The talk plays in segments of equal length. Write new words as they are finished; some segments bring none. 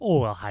Oh,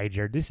 well, hi,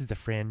 Jared. This is the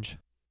Fringe.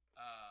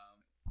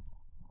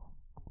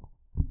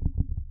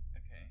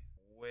 Okay.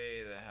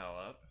 Way the hell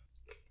up.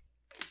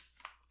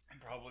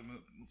 And probably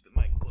move the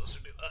mic closer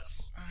to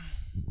us.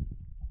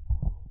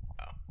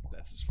 Oh,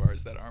 that's as far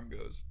as that arm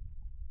goes.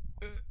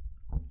 Do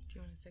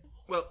you want to say?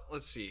 Well,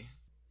 let's see.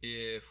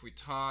 If we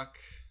talk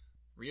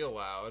real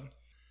loud.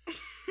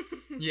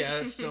 Yeah,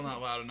 it's still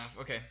not loud enough.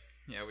 Okay.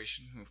 Yeah, we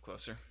should move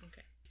closer.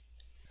 Okay.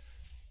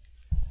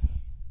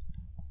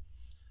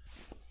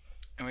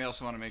 And we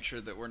also want to make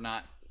sure that we're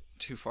not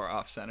too far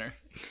off center.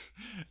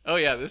 Oh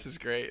yeah, this is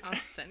great.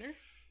 Off center?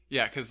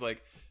 Yeah, because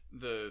like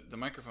the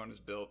microphone is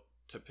built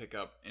to pick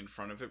up in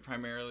front of it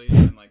primarily,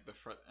 and like the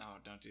front. Oh,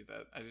 don't do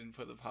that. I didn't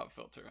put the pop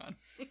filter on.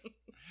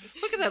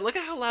 Look at that. Look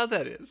at how loud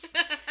that is.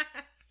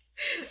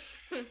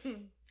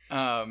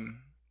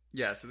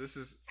 Yeah. So this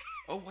is.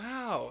 Oh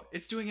wow!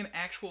 It's doing an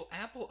actual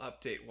Apple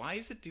update. Why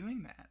is it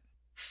doing that?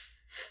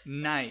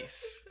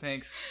 Nice.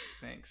 Thanks.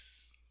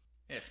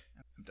 Yeah,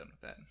 I'm done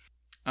with that.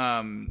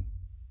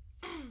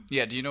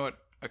 Yeah, do you know what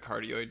a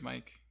cardioid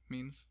mic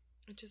means?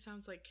 It just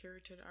sounds like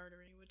carotid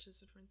artery, which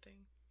is a different thing.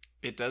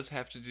 It does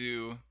have to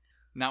do,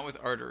 not with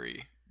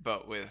artery,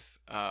 but with,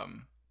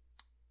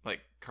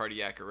 like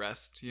cardiac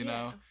arrest, you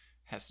know?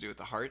 Has to do with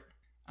the heart.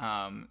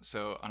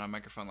 So on a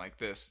microphone like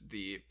this,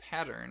 the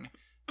pattern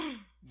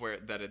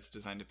that it's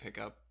designed to pick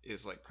up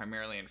is like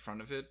primarily in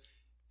front of it,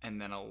 and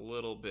then a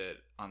little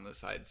bit on the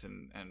sides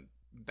and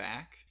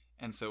back.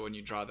 And so when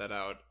you draw that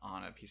out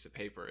on a piece of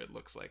paper, it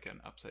looks like an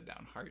upside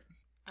down heart.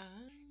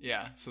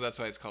 Yeah, so that's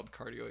why it's called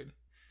cardioid.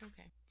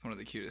 Okay. It's one of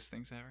the cutest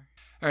things ever.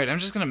 All right, I'm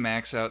just going to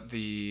max out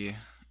the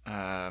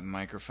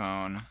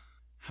microphone.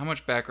 How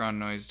much background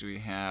noise do we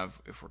have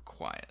if we're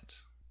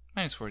quiet?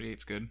 Minus 48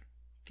 is good.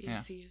 The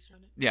AC is on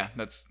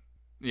it.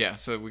 Yeah,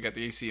 so we got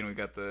the AC and we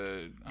got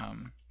the...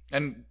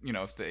 and, you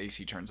know, if the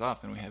AC turns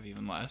off, then we have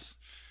even less.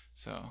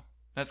 So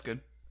that's good.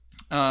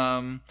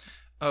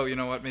 Oh, you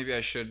know what? Maybe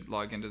I should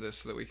log into this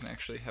so that we can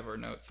actually have our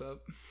notes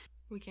up.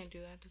 We can't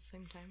do that at the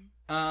same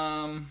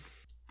time.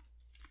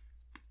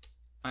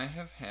 I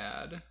have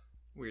had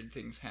weird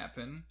things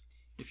happen.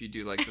 If you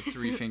do like the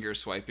 3-finger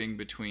swiping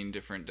between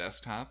different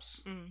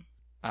desktops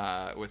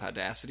with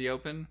Audacity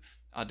open,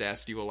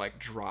 Audacity will like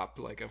drop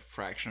like a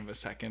fraction of a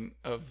second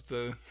of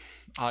the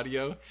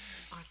audio.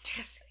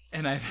 Audacity.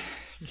 And I've...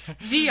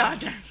 The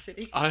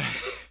Audacity.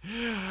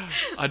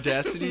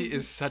 Audacity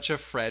is such a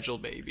fragile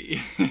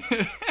baby.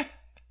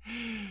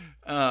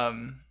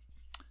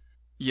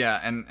 Yeah,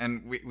 and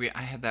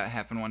I had that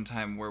happen one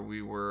time where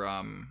we were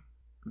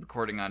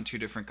recording on 2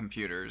 different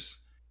computers,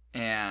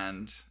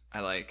 and I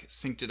like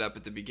synced it up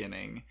at the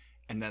beginning,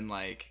 and then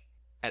like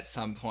at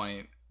some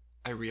point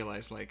I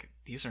realized like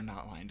these are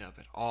not lined up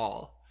at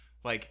all.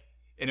 Like,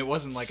 and it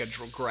wasn't like a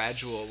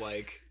gradual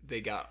like they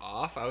got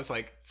off. I was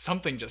like,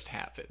 something just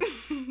happened.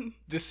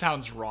 This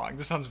sounds wrong.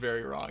 This sounds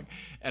very wrong.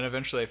 And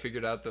eventually I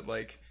figured out that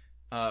like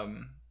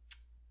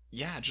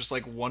yeah, just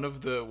like one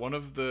of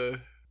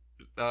the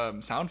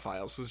sound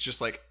files was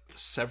just like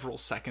several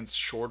seconds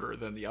shorter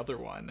than the other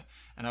one,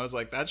 and I was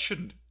like,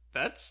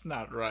 that's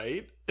not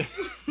right.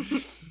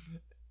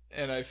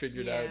 And I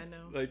figured out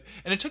like,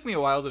 and it took me a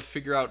while to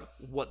figure out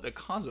what the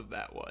cause of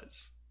that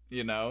was,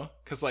 you know,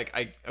 because like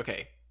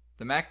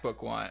the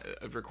MacBook one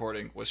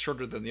recording was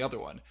shorter than the other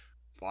one.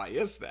 Why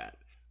is that?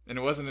 And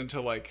it wasn't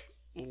until like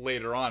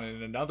later on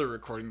in another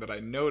recording that I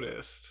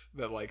noticed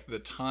that like the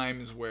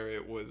times where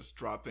it was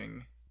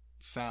dropping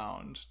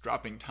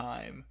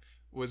time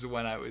was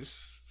when I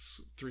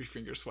was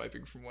 3-finger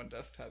swiping from one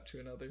desktop to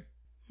another.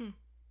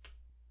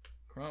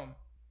 Chrome.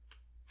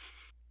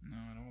 No,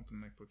 I don't want the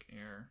MacBook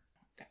Air.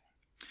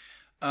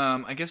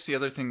 I guess the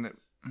other thing that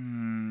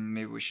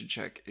maybe we should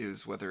check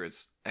is whether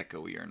it's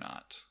echoey or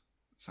not.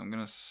 So I'm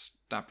going to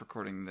stop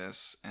recording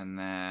this, and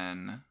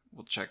then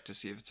we'll check to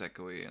see if it's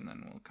echoey, and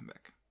then we'll come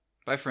back.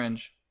 Bye,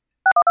 Fringe.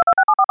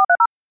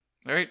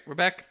 All right, we're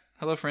back.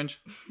 Hello, Fringe.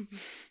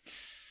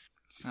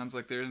 Sounds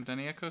like there isn't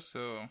any echo,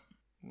 so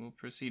we'll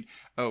proceed.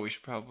 Oh, we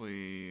should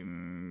probably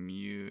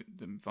mute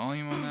the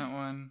volume on that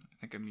one. I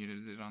think I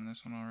muted it on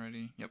this one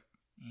already. Yep.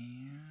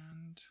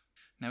 And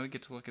now we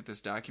get to look at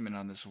this document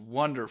on this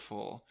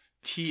wonderful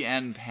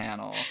TN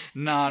panel,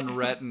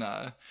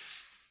 non-retina,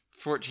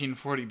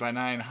 1440 by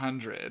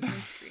 900. My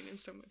screen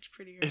is so much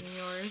prettier than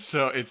yours.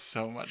 It's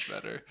so much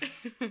better.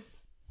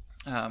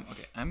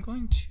 Okay, I'm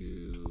going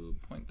to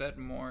point that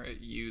more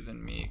at you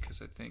than me,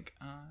 because I think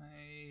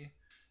I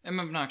am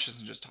obnoxious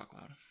and just talk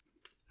loud.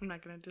 I'm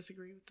not going to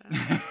disagree with that.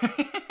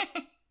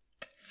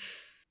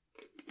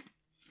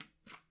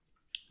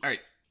 All right.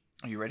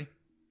 Are you ready?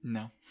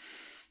 No.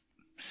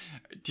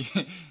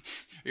 Are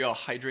you all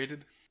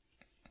hydrated?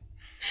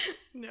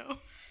 No.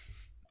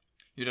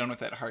 You're done with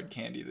that hard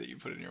candy that you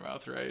put in your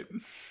mouth, right?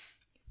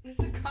 It's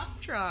a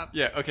cough drop.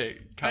 Yeah, okay.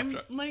 Cough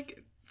drop. I'm,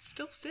 like,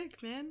 still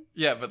sick, man.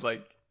 Yeah, but,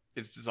 like,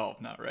 it's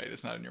dissolved now, right?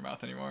 It's not in your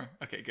mouth anymore?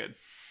 Okay, good.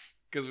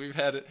 Because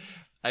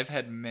I've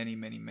had many,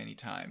 many, many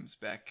times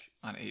back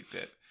on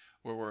 8-Bit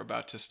where we're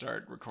about to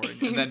start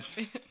recording,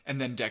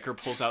 and then Decker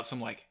pulls out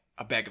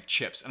a bag of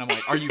chips, and I'm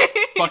like, are you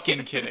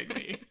fucking kidding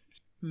me?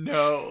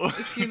 No.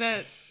 Is he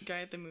that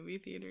guy at the movie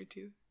theater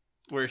too?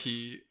 Where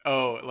he,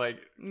 like,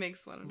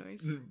 Makes a lot of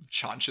noise.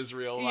 chaunches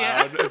real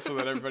Yeah. loud and so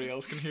that everybody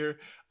else can hear.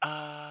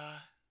 I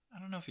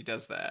don't know if he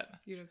does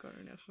that. You don't go to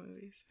enough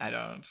movies. I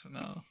don't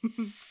know.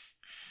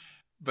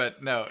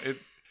 But no,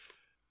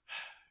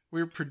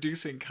 we're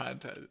producing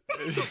content.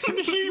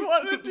 He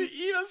wanted to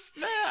eat a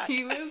snack.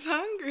 He was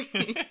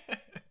hungry.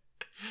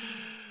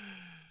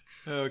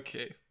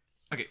 Okay,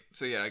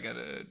 so yeah, I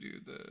gotta do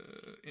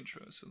the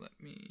intro, so let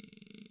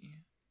me...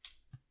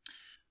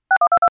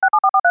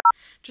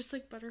 Just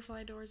like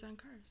butterfly doors on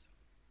cars.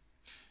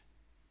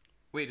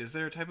 Wait, is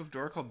there a type of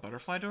door called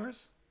butterfly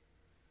doors?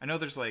 I know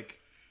there's like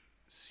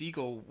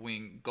gull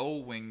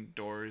wing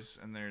doors,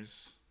 and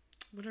there's...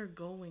 What are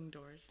gull wing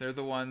doors? They're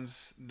the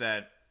ones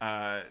that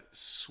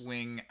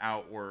swing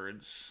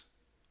outwards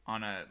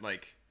on a,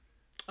 like...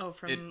 Oh,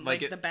 from it,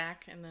 like the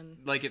back and then...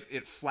 Like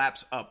it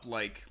flaps up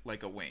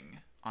like a wing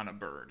on a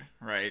bird,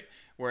 right?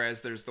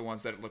 Whereas there's the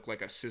ones that look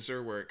like a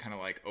scissor where it kind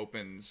of like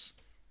opens,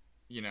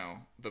 you know,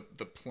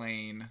 the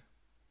plane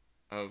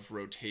of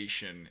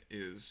rotation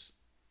is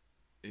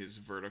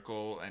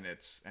vertical and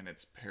it's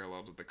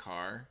parallel to the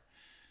car.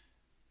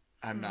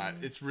 I'm not...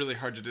 It's really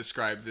hard to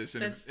describe this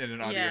in an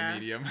audio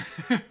medium.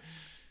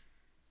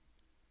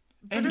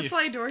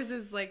 Butterfly doors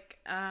is like,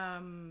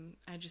 I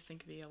just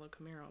think of a yellow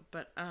Camaro,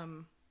 but, I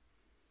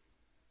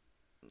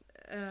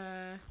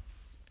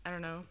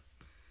don't know.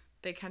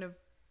 They kind of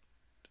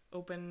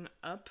open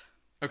up.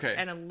 Okay.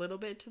 And a little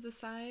bit to the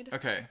side.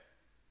 Okay.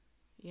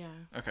 Yeah.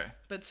 Okay.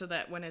 But so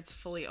that when it's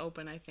fully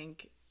open, I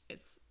think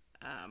it's,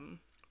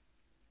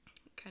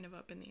 kind of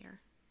up in the air.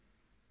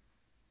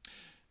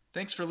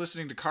 Thanks for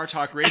listening to Car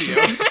Talk Radio.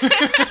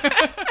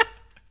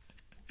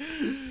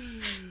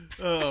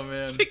 Oh,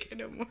 man. I think I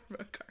know more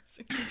about cars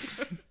than you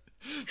do.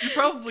 You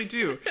probably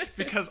do,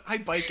 because I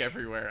bike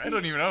everywhere. I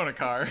don't even own a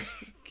car.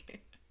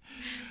 Okay.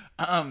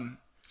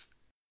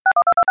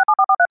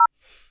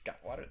 Got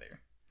water there.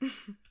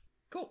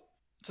 Cool.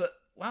 So,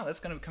 wow, that's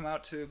going to come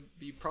out to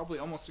be probably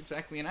almost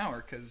exactly an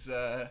hour, because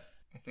I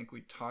think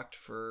we talked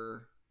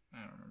for,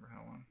 I don't remember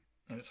how long.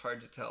 And it's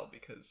hard to tell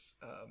because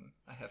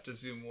I have to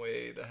zoom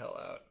way the hell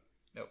out.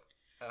 Nope.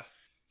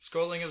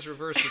 Scrolling is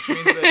reversed, which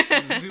means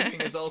that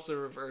zooming is also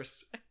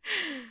reversed.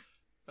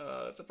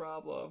 That's a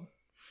problem.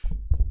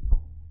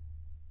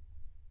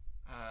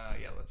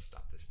 Yeah, let's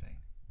stop this thing.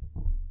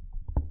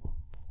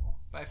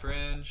 Bye,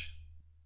 Fringe.